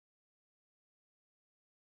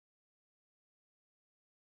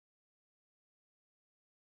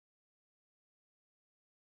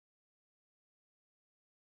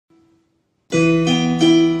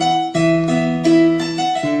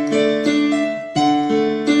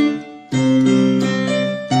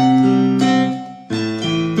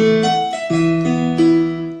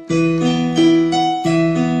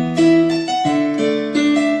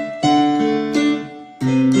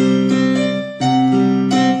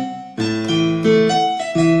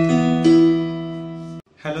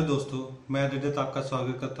मैं रजत आपका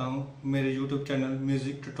स्वागत करता हूं मेरे YouTube channel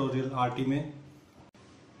music tutorial RT में।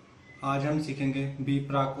 आज हम सीखेंगे बी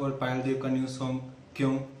प्राक और पायल देव का न्यू सॉन्ग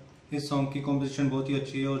क्यों। इस सॉन्ग की कॉम्पोजिशन बहुत ही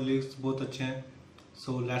अच्छी है और लिरिक्स बहुत अच्छे हैं।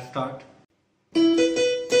 So let's start.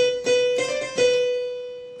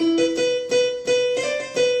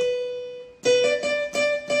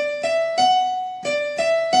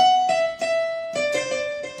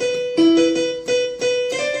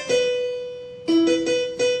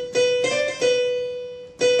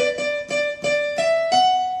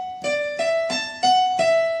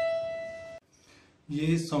 ये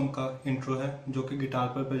इस सॉन्ग का इंट्रो है जो कि गिटार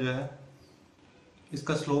पर बजा है।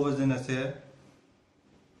 इसका स्लो वर्जन ऐसे है।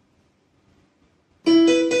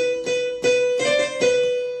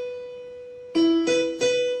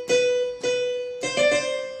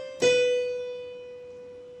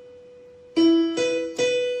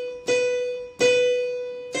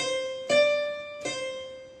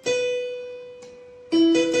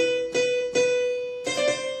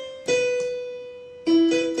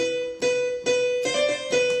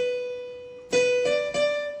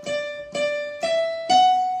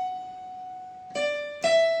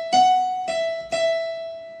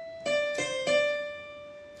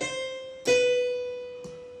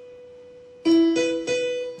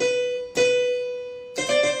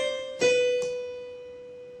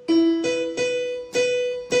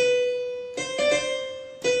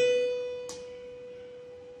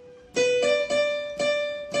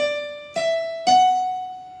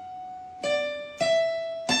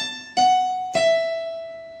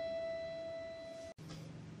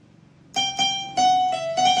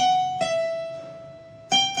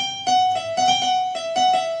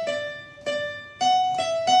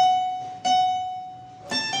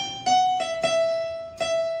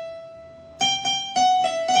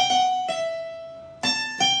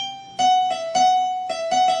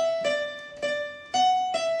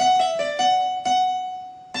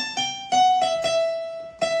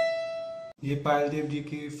 ये पायल देव जी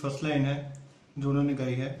की फर्स्ट लाइन है जो उन्होंने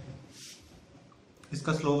गाई है।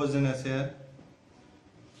 इसका स्लो वर्जन ऐसे है।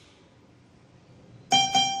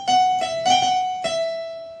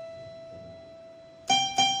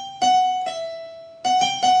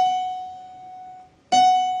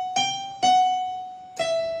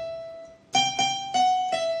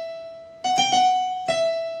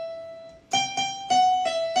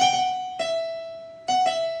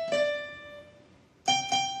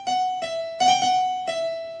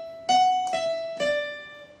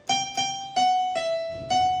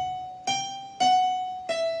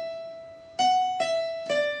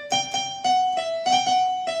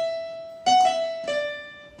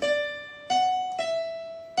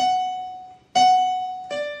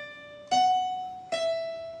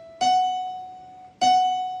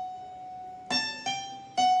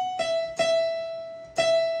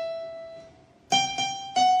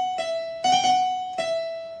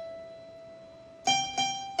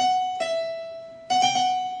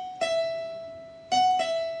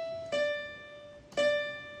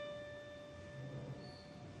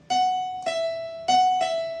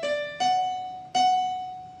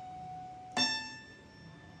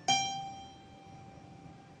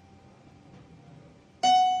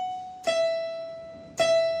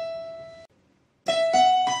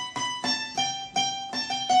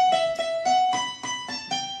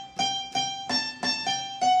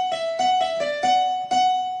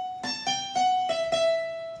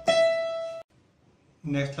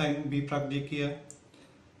 नेक्स्ट लाइन बी प्राक जी की है।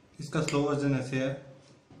 इसका स्लो वर्जन ऐसे है।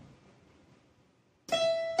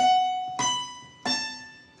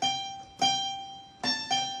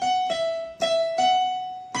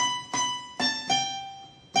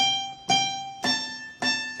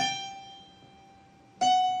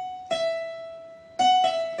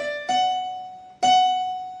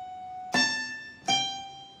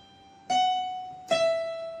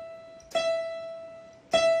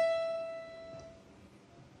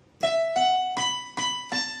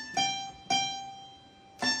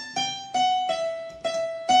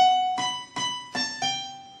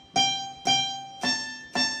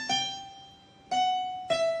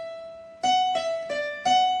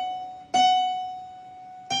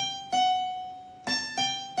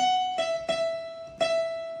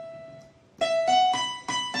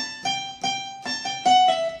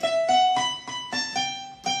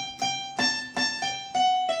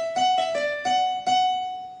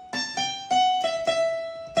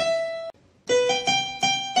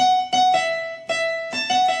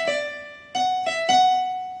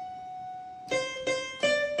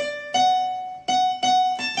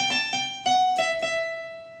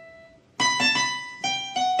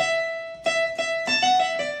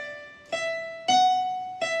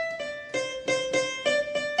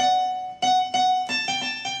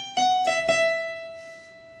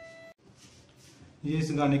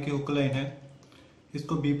 इस गाने की हुक लाइन है।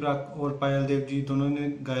 इसको बी प्राक और पायल देव जी दोनों ने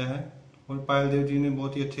गाया है और पायल देव जी ने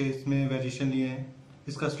बहुत ही अच्छे इसमें वेरिएशन लिए हैं।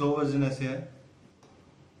 इसका स्लो वर्जन ऐसे है।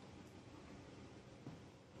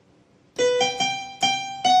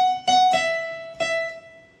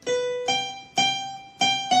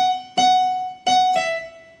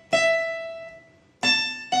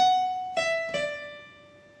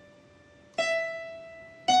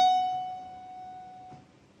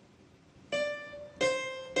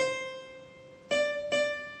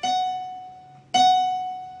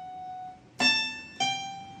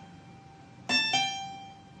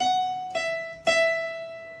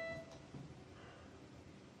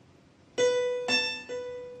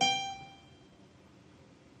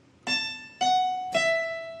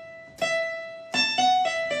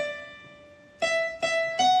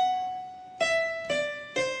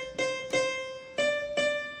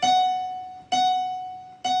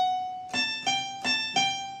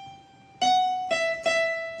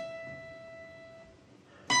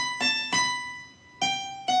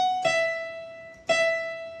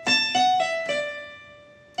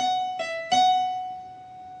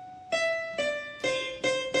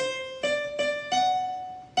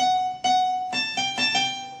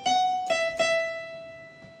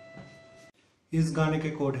 इस गाने के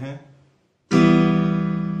कोड हैं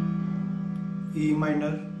ई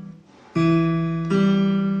माइनर,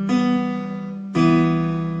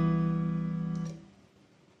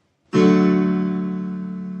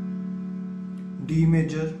 डी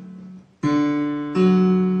मेजर,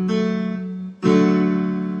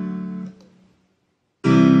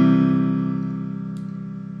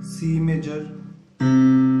 सी मेजर,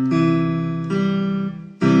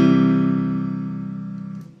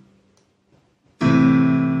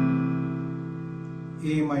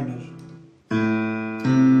 ए माइनर।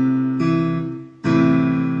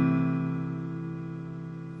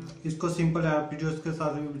 इसको सिंपल आर्पेजियोस के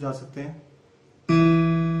साथ भी बजा सकते हैं।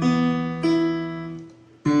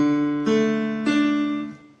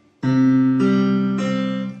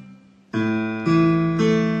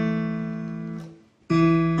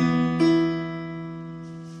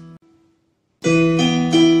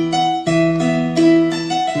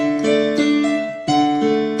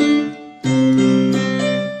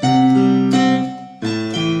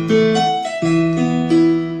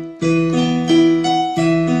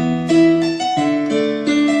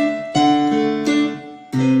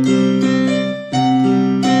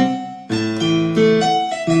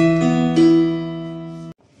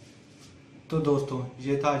 तो दोस्तों,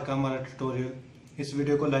 ये था आज का हमारा ट्यूटोरियल। इस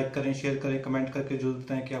वीडियो को लाइक करें, शेयर करें, कमेंट करके जरूर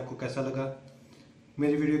बताएं कि आपको कैसा लगा।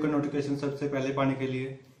 मेरी वीडियो का नोटिफिकेशन सबसे पहले पाने के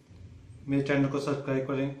लिए मेरे चैनल को सब्सक्राइब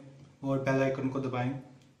करें और बेल आइकन को दबाएं।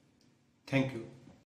 Thank you.